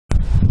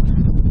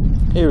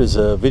Here is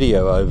a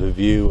video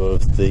overview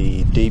of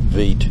the Deep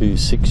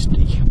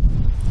V260.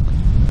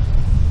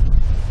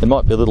 There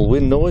might be a little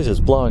wind noise, it's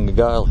blowing a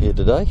gale here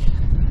today.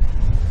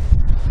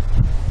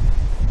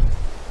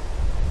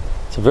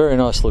 It's a very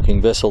nice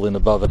looking vessel in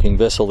above. As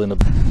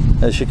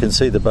you can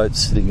see, the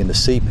boat's sitting in a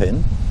sea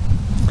pen.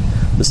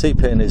 The sea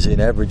pen is in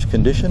average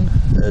condition,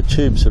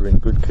 tubes are in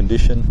good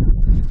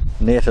condition,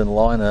 net and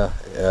liner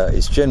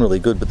is generally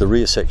good, but the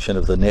rear section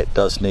of the net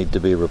does need to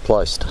be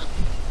replaced.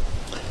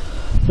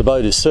 The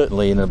boat is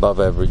certainly in above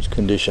average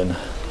condition.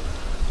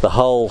 The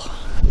hull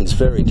is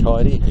very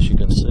tidy, as you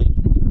can see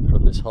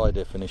from this high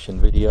definition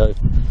video.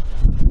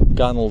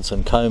 Gunnels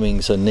and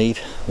coamings are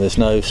neat. There's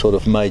no sort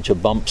of major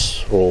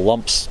bumps or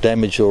lumps,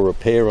 damage or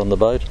repair on the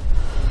boat.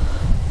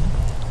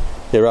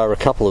 There are a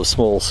couple of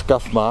small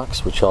scuff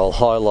marks which I'll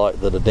highlight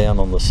that are down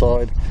on the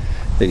side.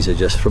 These are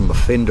just from a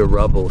fender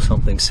rub or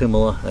something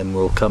similar and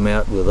will come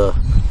out with a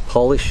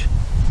polish.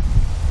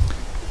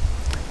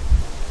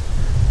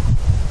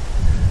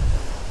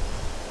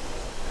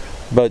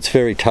 The boat's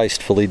very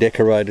tastefully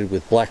decorated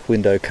with black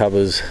window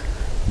covers,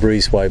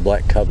 breezeway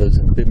black covers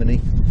and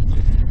bimini.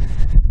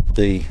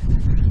 The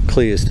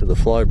clears to the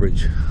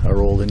flybridge are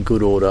all in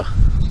good order.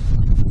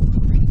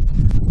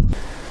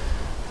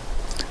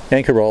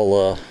 Anchor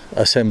roll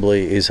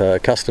assembly is a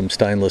custom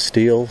stainless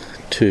steel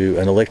to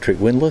an electric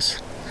windlass.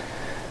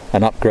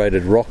 An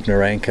upgraded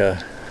Rockner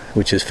anchor,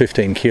 which is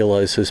 15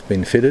 kilos, has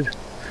been fitted.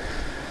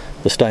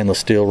 The stainless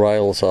steel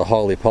rails are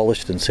highly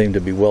polished and seem to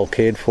be well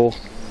cared for.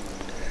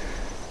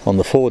 On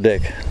the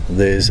foredeck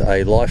there's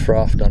a life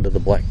raft under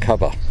the black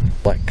cover.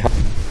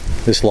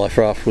 This life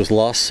raft was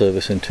last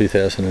serviced in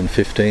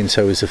 2015,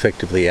 so is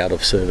effectively out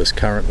of service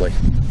currently.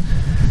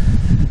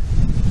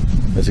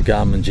 There's a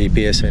Garmin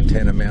GPS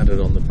antenna mounted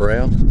on the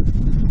brow.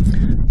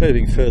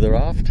 Moving further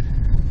aft,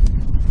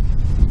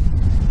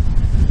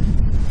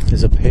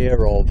 there's a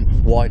pair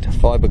of white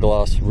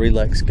fiberglass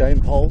relax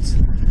game poles.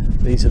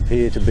 These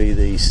appear to be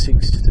the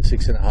 6 to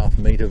 6.5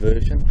 metre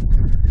version,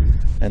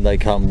 and they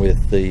come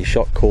with the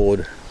shock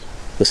cord,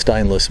 the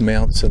stainless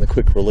mounts and the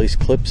quick release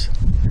clips.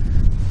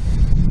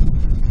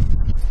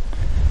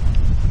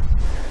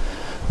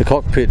 The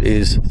cockpit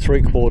is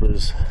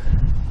three-quarter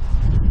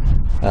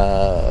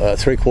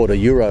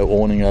Euro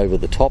awning over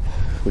the top,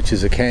 which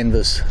is a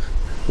canvas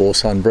or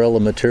sunbrella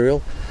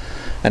material,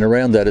 and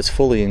around that it's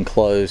fully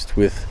enclosed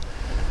with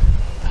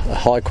a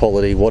high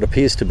quality, what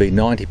appears to be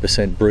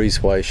 90%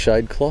 breezeway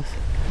shade cloth.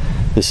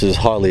 This is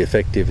highly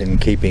effective in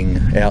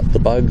keeping out the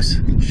bugs,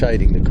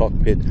 shading the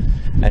cockpit,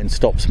 and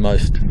stops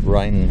most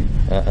rain,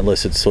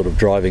 unless it's sort of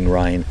driving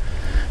rain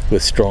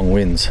with strong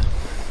winds.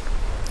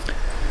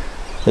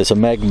 There's a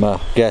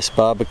Magma gas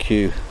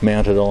barbecue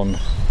mounted on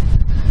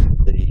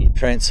the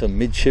transom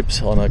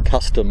midships on a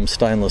custom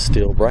stainless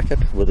steel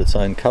bracket with its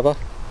own cover.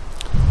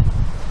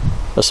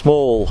 A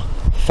small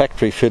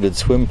factory fitted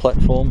swim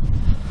platform,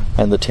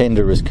 and the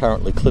tender is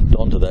currently clipped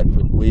onto that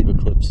with weaver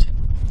clips.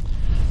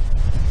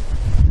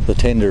 The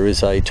tender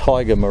is a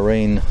Tiger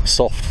Marine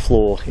soft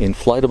floor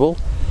inflatable,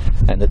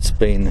 and it's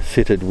been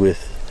fitted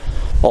with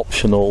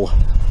optional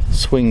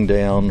swing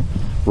down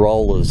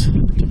rollers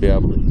to be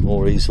able to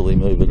more easily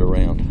move it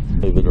around.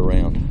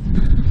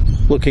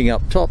 Looking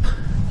up top,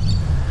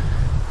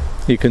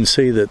 you can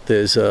see that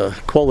there's a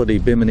quality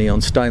bimini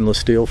on stainless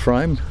steel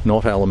frame,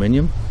 not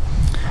aluminium.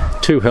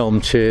 2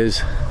 helm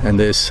chairs, and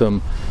there's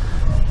some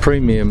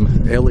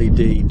premium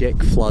LED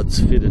deck floods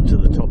fitted to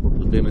the top of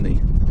the bimini.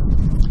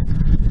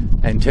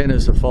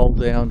 Antennas are fold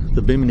down,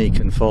 the bimini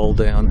can fold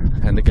down,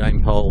 and the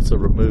game poles are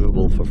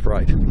removable for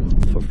freight.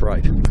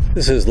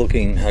 This is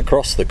looking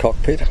across the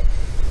cockpit.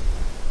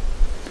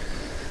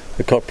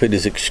 The cockpit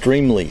is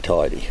extremely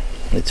tidy.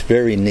 It's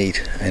very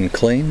neat and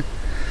clean.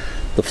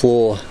 The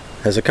floor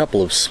has a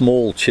couple of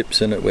small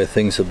chips in it where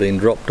things have been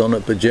dropped on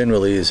it, but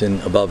generally is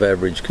in above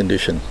average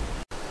condition.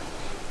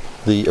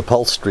 The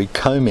upholstery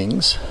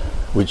coamings,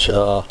 which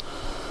are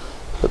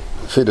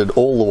fitted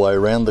all the way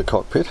around the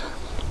cockpit,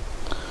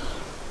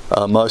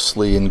 are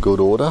mostly in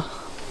good order.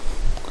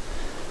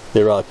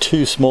 There are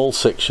 2 small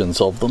sections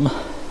of them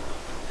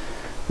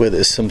where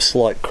there's some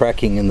slight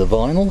cracking in the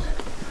vinyl.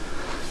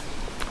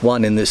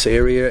 One in this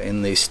area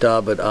in the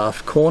starboard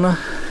aft corner,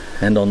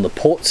 and on the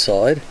port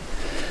side,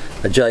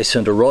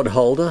 adjacent a rod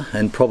holder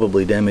and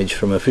probably damage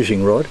from a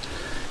fishing rod,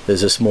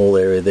 there's a small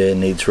area there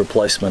needs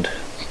replacement.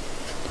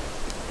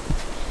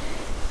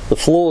 The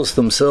floors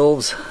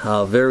themselves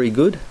are very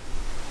good.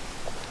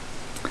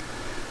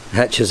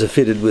 Hatches are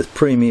fitted with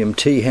premium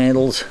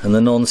T-handles, and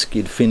the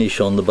non-skid finish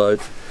on the boat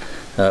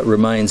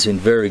remains in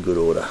very good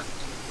order.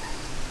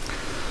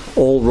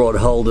 All rod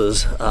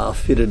holders are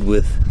fitted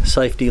with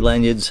safety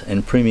lanyards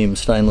and premium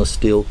stainless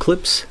steel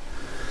clips.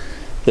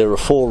 There are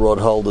 4 rod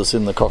holders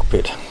in the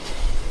cockpit.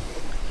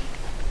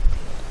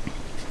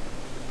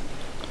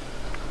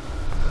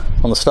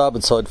 On the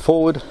starboard side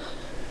forward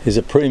is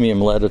a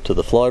premium ladder to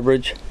the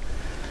flybridge.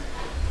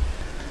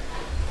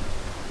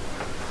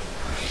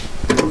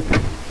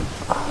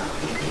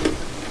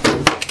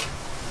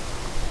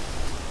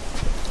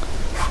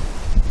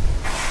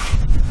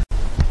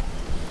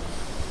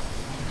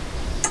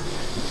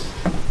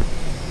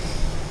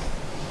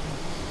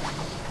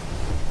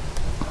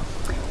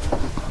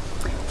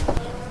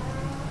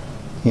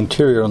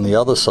 Interior on the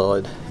other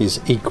side is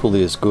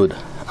equally as good.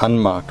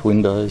 Unmarked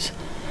windows,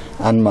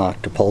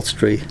 unmarked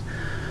upholstery.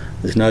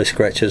 There's no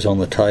scratches on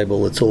the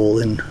table. It's all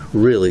in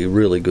really,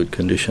 really good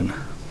condition.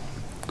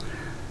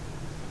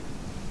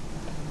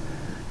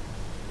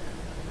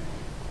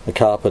 The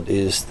carpet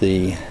is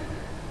the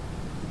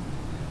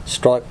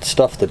striped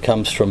stuff that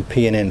comes from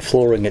P&N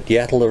flooring at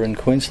Yacht in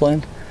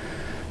Queensland.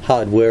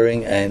 Hard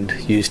wearing and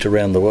used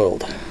around the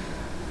world.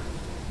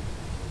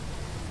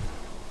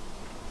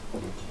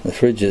 The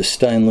fridge is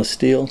stainless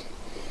steel.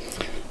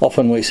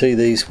 Often we see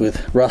these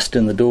with rust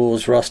in the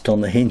doors, rust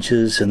on the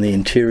hinges, and the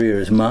interior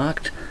is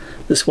marked.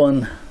 This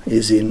one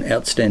is in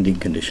outstanding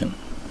condition.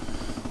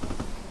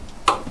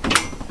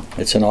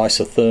 It's an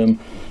isotherm,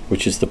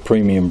 which is the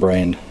premium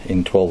brand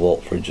in 12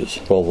 volt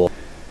fridges. 12 volt.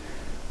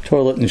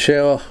 Toilet and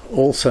shower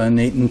also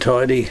neat and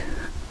tidy.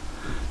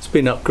 It's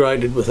been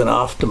upgraded with an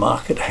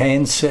aftermarket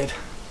handset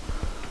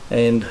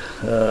and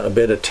a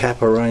better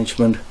tap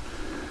arrangement,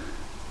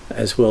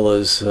 as well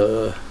as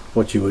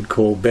what you would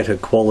call better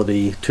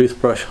quality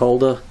toothbrush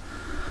holder.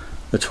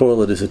 The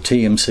toilet is a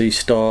TMC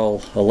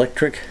style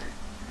electric.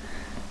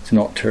 It's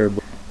not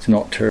terrible. It's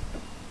not terrible.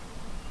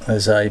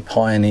 There's a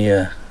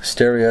Pioneer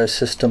stereo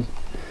system.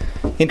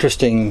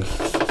 Interesting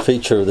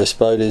feature of this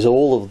boat is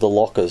all of the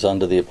lockers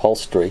under the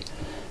upholstery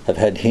have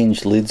had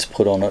hinged lids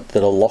put on it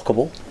that are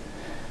lockable.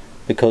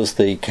 Because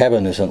the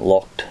cabin isn't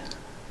locked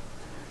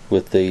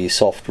with the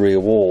soft rear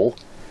wall,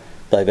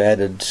 they've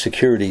added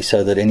security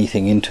so that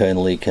anything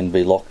internally can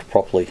be locked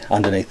properly.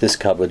 Underneath this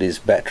cupboard is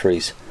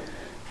batteries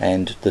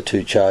and the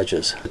 2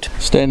 chargers.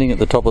 Standing at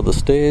the top of the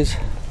stairs,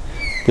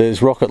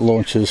 there's rocket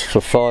launchers for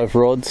 5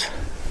 rods,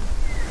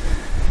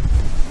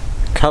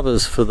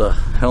 covers for the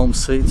helm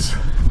seats,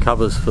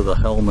 covers for the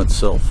helm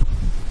itself.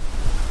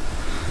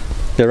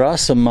 There are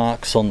some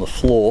marks on the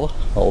floor.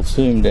 I'll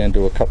zoom down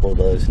to a couple of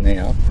those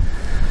now.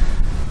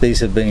 These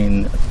have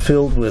been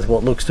filled with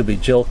what looks to be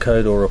gel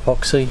coat or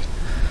epoxy.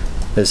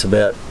 There's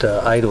about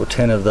 8 or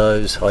 10 of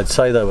those. I'd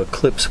say they were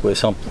clips where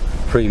some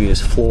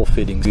previous floor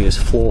fittings.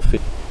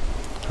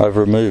 I've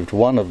removed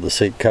one of the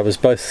seat covers.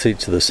 Both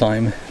seats are the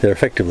same. They're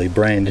effectively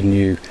brand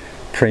new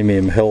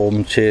premium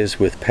helm chairs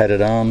with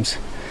padded arms,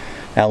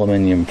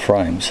 aluminium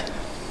frames.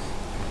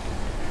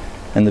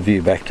 And the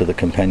view back to the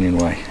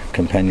companionway.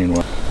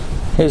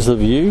 Here's the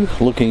view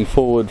looking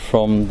forward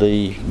from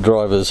the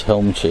driver's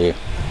helm chair.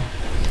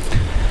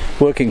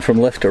 Working from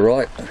left to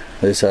right,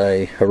 there's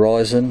a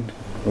Horizon,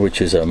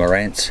 which is a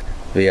Marantz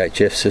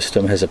VHF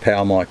system, has a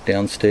power mic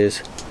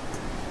downstairs.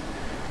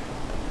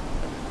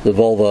 The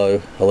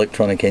Volvo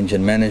electronic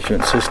engine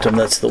management system,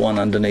 that's the one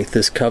underneath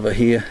this cover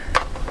here.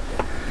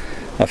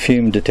 A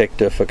fume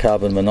detector for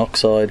carbon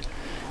monoxide,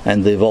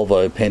 and the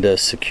Volvo Penta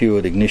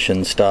secured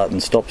ignition start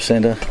and stop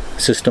center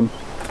system.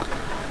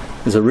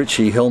 There's a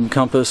Ritchie helm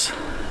compass,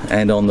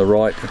 and on the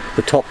right,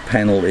 the top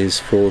panel is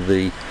for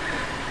the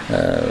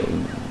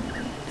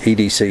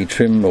EDC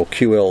trim or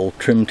QL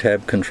trim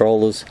tab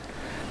controllers,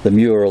 the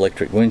Muir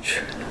electric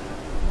winch,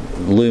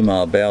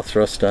 Lumar bow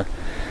thruster,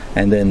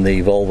 and then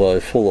the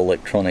Volvo full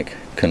electronic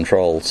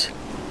controls.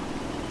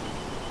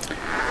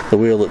 The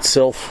wheel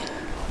itself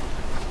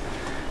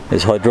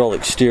is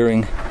hydraulic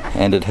steering,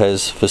 and it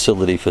has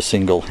facility for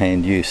single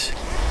hand use.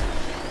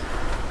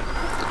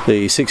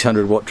 The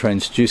 600 watt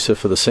transducer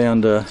for the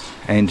sounder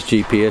and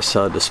GPS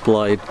are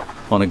displayed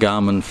on a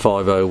Garmin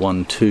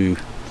 5012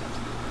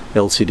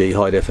 LCD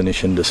high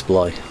definition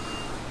display.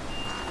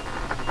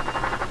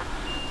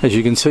 As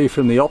you can see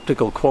from the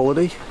optical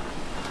quality,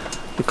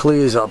 the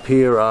clears up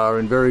here are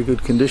in very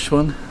good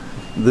condition.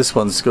 This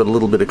one's got a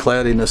little bit of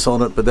cloudiness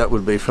on it, but that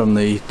would be from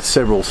the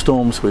several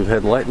storms we've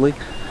had lately.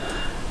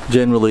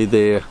 Generally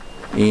they're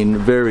in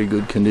very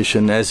good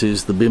condition, as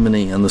is the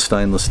bimini and the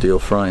stainless steel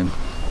frame.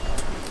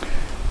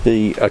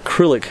 The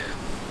acrylic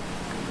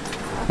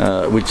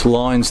which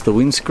lines the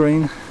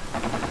windscreen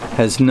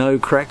has no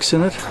cracks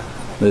in it.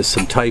 There's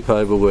some tape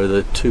over where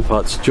the 2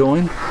 parts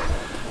join,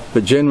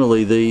 but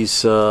generally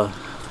these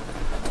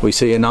we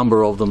see a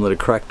number of them that are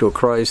cracked or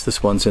crazed.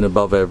 This one's in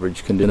above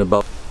average condition.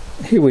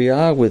 Here we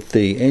are with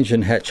the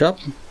engine hatch up.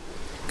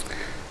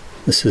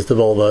 This is the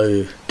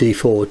Volvo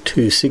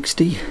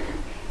D4-260,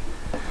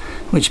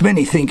 which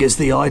many think is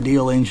the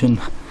ideal engine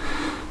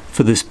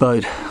for this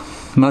boat.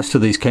 Most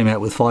of these came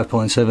out with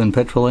 5.7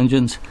 petrol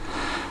engines.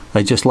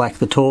 They just lack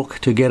the torque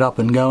to get up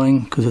and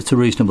going, because it's a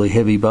reasonably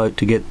heavy boat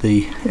to get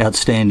the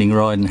outstanding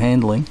ride and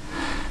handling.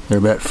 They're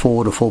about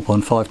 4 to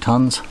 4.5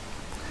 tons.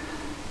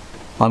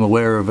 I'm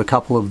aware of a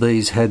couple of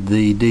these had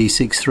the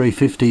D6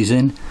 350s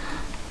in.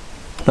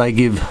 They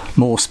give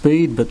more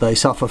speed, but they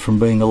suffer from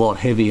being a lot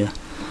heavier.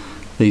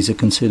 These are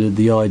considered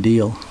the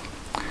ideal.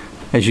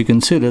 As you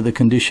consider, the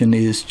condition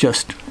is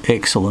just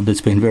excellent. It's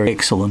been very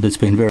excellent.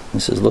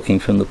 This is looking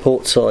from the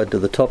port side to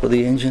the top of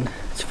the engine.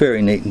 It's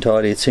very neat and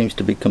tidy. It seems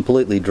to be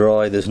completely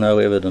dry. There's no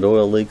evident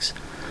oil leaks,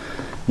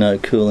 no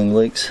cooling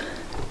leaks.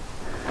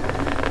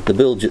 The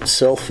bilge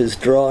itself is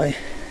dry.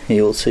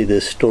 You'll see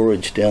there's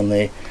storage down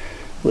there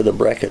with a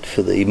bracket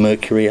for the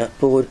mercury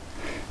outboard.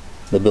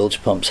 The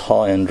bilge pump's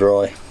high and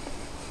dry.